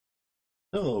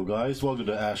Hello guys, welcome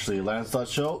to Ashley Lancelot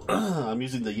Show. I'm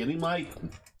using the Yeti mic.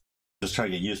 Just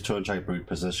trying to get used to it and try to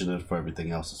reposition it for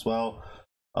everything else as well.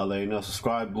 I'll let you know,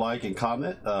 subscribe, like, and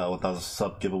comment. 1000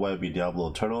 sub giveaway will be Diablo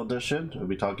Eternal Edition. We'll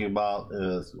be talking about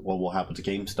is what will happen to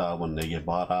GameStop when they get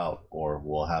bought out, or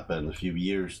will happen a few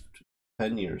years,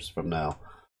 10 years from now.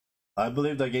 I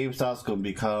believe that GameStop's going to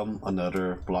become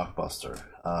another Blockbuster.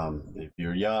 If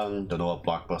you're young, don't know what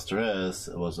Blockbuster is,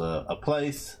 it was a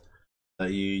place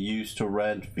that you used to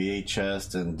rent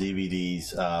VHS and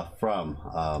DVDs from.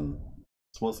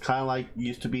 So it's kind of like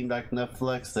used to be like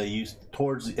Netflix. They used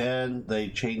towards the end they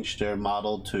changed their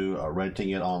model to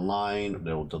renting it online.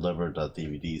 They will deliver the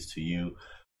DVDs to you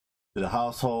to the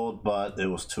household, but it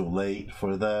was too late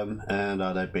for them, and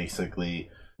they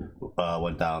basically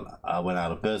went out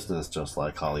of business, just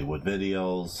like Hollywood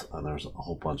Videos, and there's a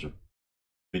whole bunch of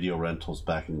video rentals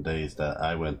back in the days that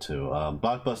I went to.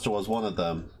 Blockbuster was one of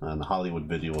them, and Hollywood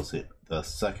Video was the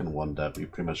second one that we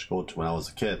pretty much go to when I was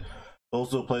a kid.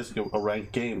 Those were the places to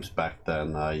rent games back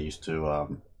then. I used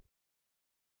to,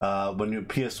 when your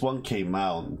PS1 came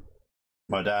out,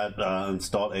 my dad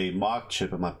installed a mock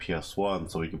chip in my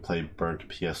PS1 so we could play burnt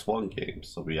PS1 games.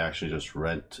 So we actually just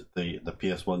rent the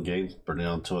PS1 games, burn it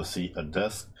onto a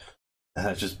disc, and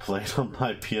I just played on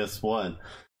my PS1.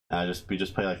 We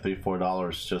just pay like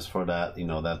 $3-4 just for that,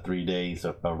 that 3 days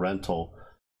of a rental,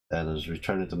 and just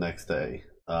return it the next day.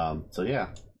 So yeah,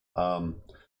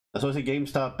 that's what I say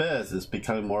GameStop is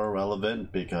becoming more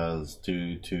relevant because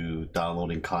due to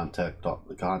downloading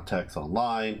context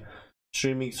online,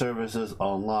 streaming services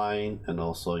online, and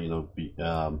also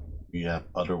you have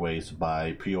other ways to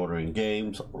buy pre-ordering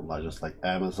games, just like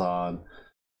Amazon.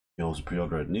 You also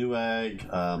pre-order at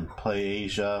Newegg, Play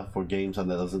Asia for games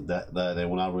that they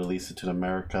will not release it to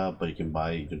America, but you can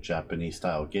buy the Japanese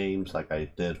style games like I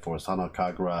did for Sana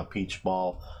Kagura Peach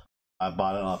Ball. I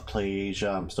bought it on Play Asia.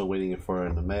 I'm still waiting for it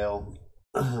in the mail.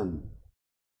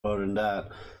 Other than that,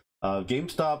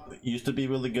 GameStop used to be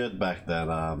really good back then,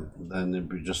 and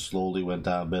it just slowly went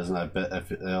down business. I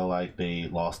feel like they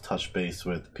lost touch base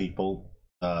with people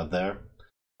there.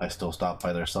 I still stop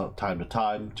by there time to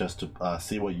time just to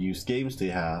see what used games they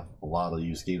have. A lot of the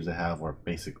used games they have are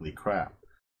basically crap.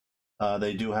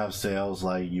 They do have sales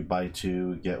like you buy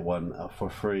two, get one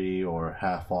for free or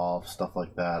half off, stuff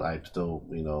like that. I'm still,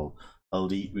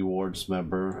 Elite Rewards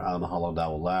member. I don't know how long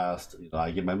that will last. I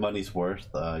get my money's worth.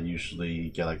 Usually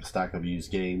get like a stack of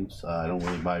used games. I don't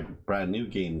really buy brand new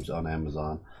games on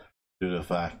Amazon, due to the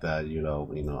fact that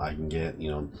I can get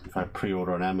if I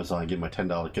pre-order on Amazon, I get my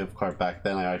 $10 gift card. Back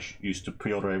then I used to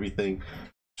pre-order everything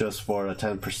just for a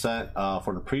 10%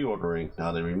 for the pre-ordering.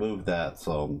 Now they removed that,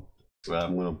 so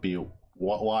I'm gonna be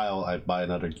while I buy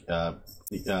another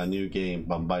new game.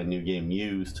 I'm buying a new game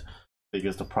used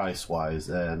because the price wise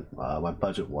and my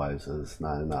budget wise is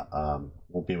not enough.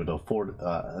 Won't be able to afford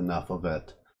enough of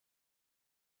it.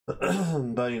 But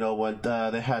when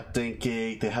they had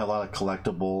ThinkGeek, they had a lot of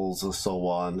collectibles and so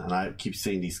on, and I keep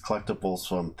seeing these collectibles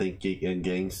from ThinkGeek and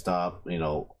GameStop. A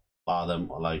lot of them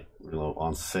like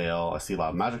on sale. I see a lot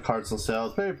of magic cards on sale.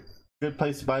 It's a very good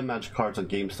place to buy magic cards on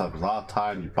GameStop. A lot of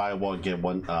time you buy one, get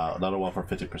one another one for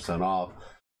 50% off.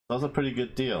 That's a pretty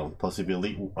good deal. Plus, if you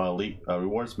elite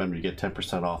rewards member, you get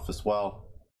 10% off as well.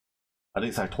 I think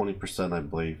it's like 20%, I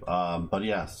believe. But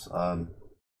yes.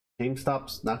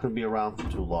 GameStop's not going to be around for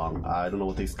too long. I don't know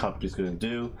what these companies are going to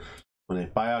do when they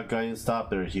buy out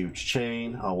GameStop. They're a huge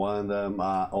chain. One of them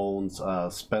owns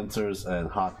Spencer's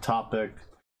and Hot Topic.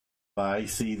 But I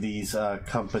see these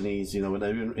companies,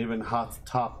 even Hot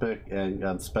Topic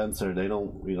and Spencer, they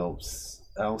don't,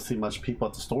 I don't see much people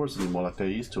at the stores anymore like they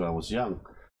used to when I was young.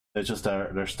 It's just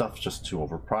their stuff's just too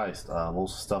overpriced.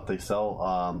 Most of the stuff they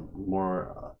sell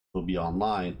more will be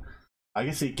online. I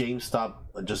can see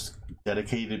GameStop just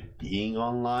dedicated being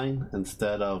online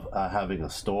instead of having a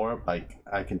store. Like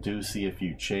I can see a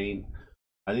few chain.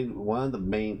 I think one of the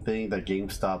main things that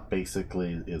GameStop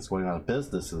basically is going out of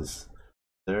business is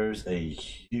there's a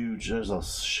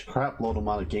crap load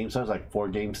amount of games. There's like 4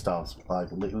 GameStops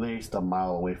like at least a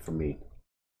mile away from me.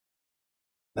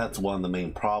 That's one of the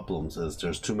main problems, is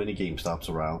there's too many GameStops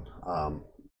around.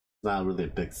 Not really a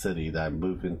big city that I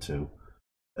moved into.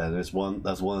 And that's one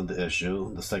of the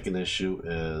issue. The second issue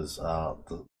is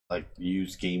like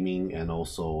used gaming, and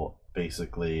also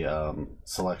basically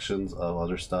selections of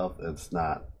other stuff. It's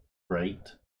not great.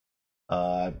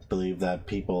 I believe that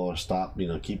people are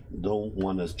don't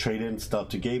want to trade in stuff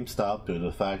to GameStop due to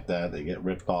the fact that they get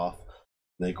ripped off.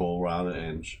 They go around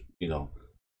and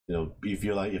if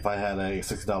you're like, if I had a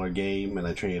 $60 game and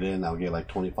I trade it in, I'll get like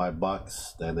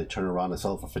 $25. Then they turn around and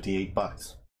sell it for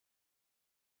 $58.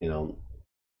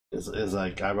 is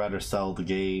like I'd rather sell the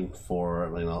game for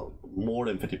more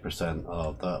than 50%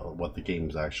 of what the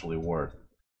game's actually worth.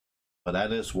 But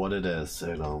that is what it is.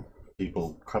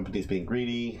 Companies being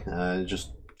greedy, and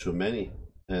just too many,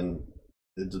 and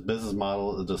the business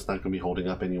model is just not going to be holding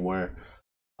up anywhere.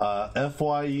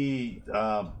 FYE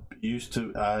used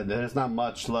to there's not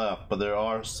much left, but there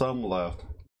are some left.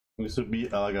 It used to be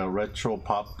like a retro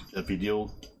pop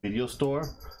video store.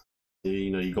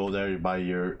 You go there, you buy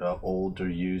your old or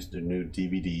used or new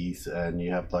DVDs, and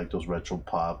you have like those retro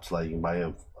pops. Like you buy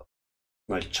a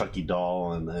like Chucky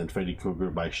doll and Freddy Krueger,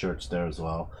 buy shirts there as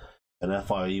well. And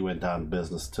FYE went down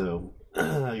business too.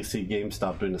 You see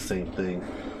GameStop doing the same thing.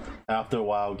 After a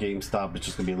while, GameStop is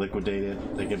just gonna be liquidated.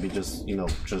 They can be just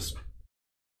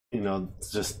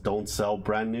don't sell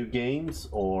brand new games,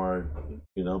 or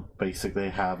basically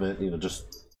have it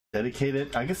just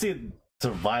dedicated. I can see it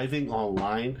surviving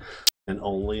online and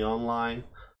only online,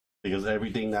 because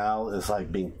everything now is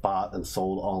like being bought and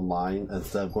sold online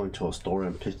instead of going to a store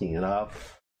and picking it up.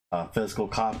 Physical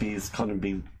copies gonna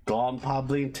be gone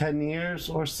probably in 10 years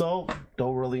or so.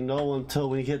 Don't really know until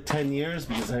we hit 10 years,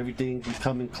 because everything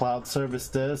becoming cloud service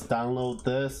this, download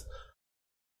this.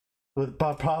 But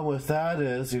the problem with that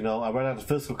is, I rather have a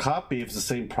physical copy if it's the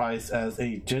same price as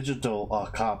a digital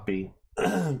copy.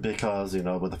 Because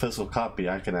with the physical copy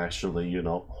I can actually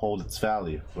hold its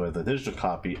value. With a digital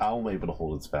copy I won't be able to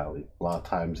hold its value. A lot of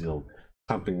times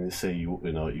companies say you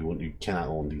cannot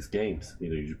own these games.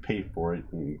 You pay for it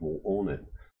and you won't own it.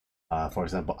 For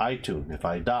example, iTunes. If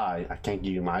I die, I can't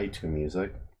give you my iTunes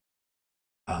music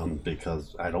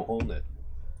because I don't own it.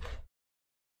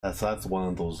 That's one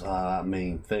of those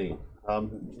main thing.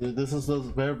 This is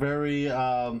very, very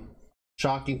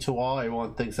shocking to all.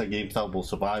 Everyone thinks that GameStop will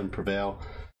survive and prevail.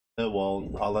 It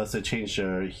won't, unless they change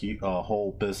their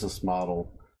whole business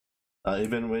model.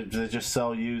 Even when they just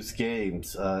sell used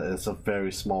games, it's a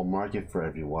very small market for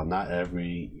everyone. Not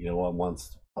everyone wants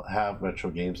to have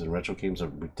retro games, and retro games are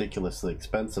ridiculously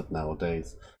expensive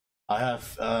nowadays. I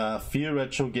have a few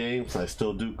retro games. I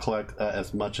still do collect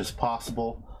as much as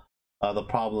possible. The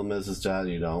problem is that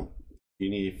you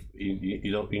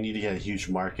need to get a huge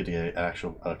marketing,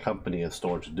 actual company, a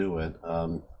store to do it.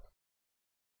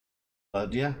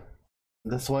 But yeah,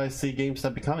 that's why I see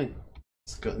GameStop becoming.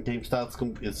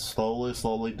 GameStop is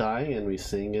slowly dying, and we're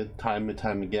seeing it time and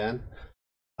time again.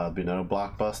 Another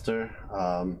Blockbuster.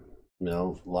 A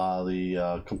lot of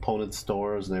the component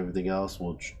stores and everything else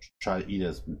will try to eat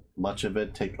as much of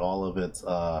it, take all of its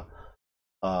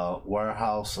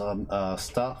warehouse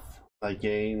stuff, like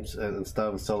games and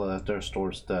stuff, and sell it at their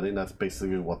stores. I think that's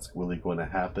basically what's really going to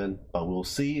happen. But we'll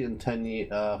see in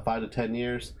 5 to 10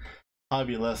 years,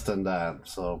 probably less than that.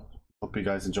 So hope you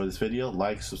guys enjoy this video.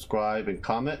 Like, subscribe, and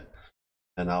comment,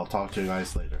 and I'll talk to you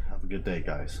guys later. Have a good day,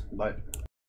 guys. Bye.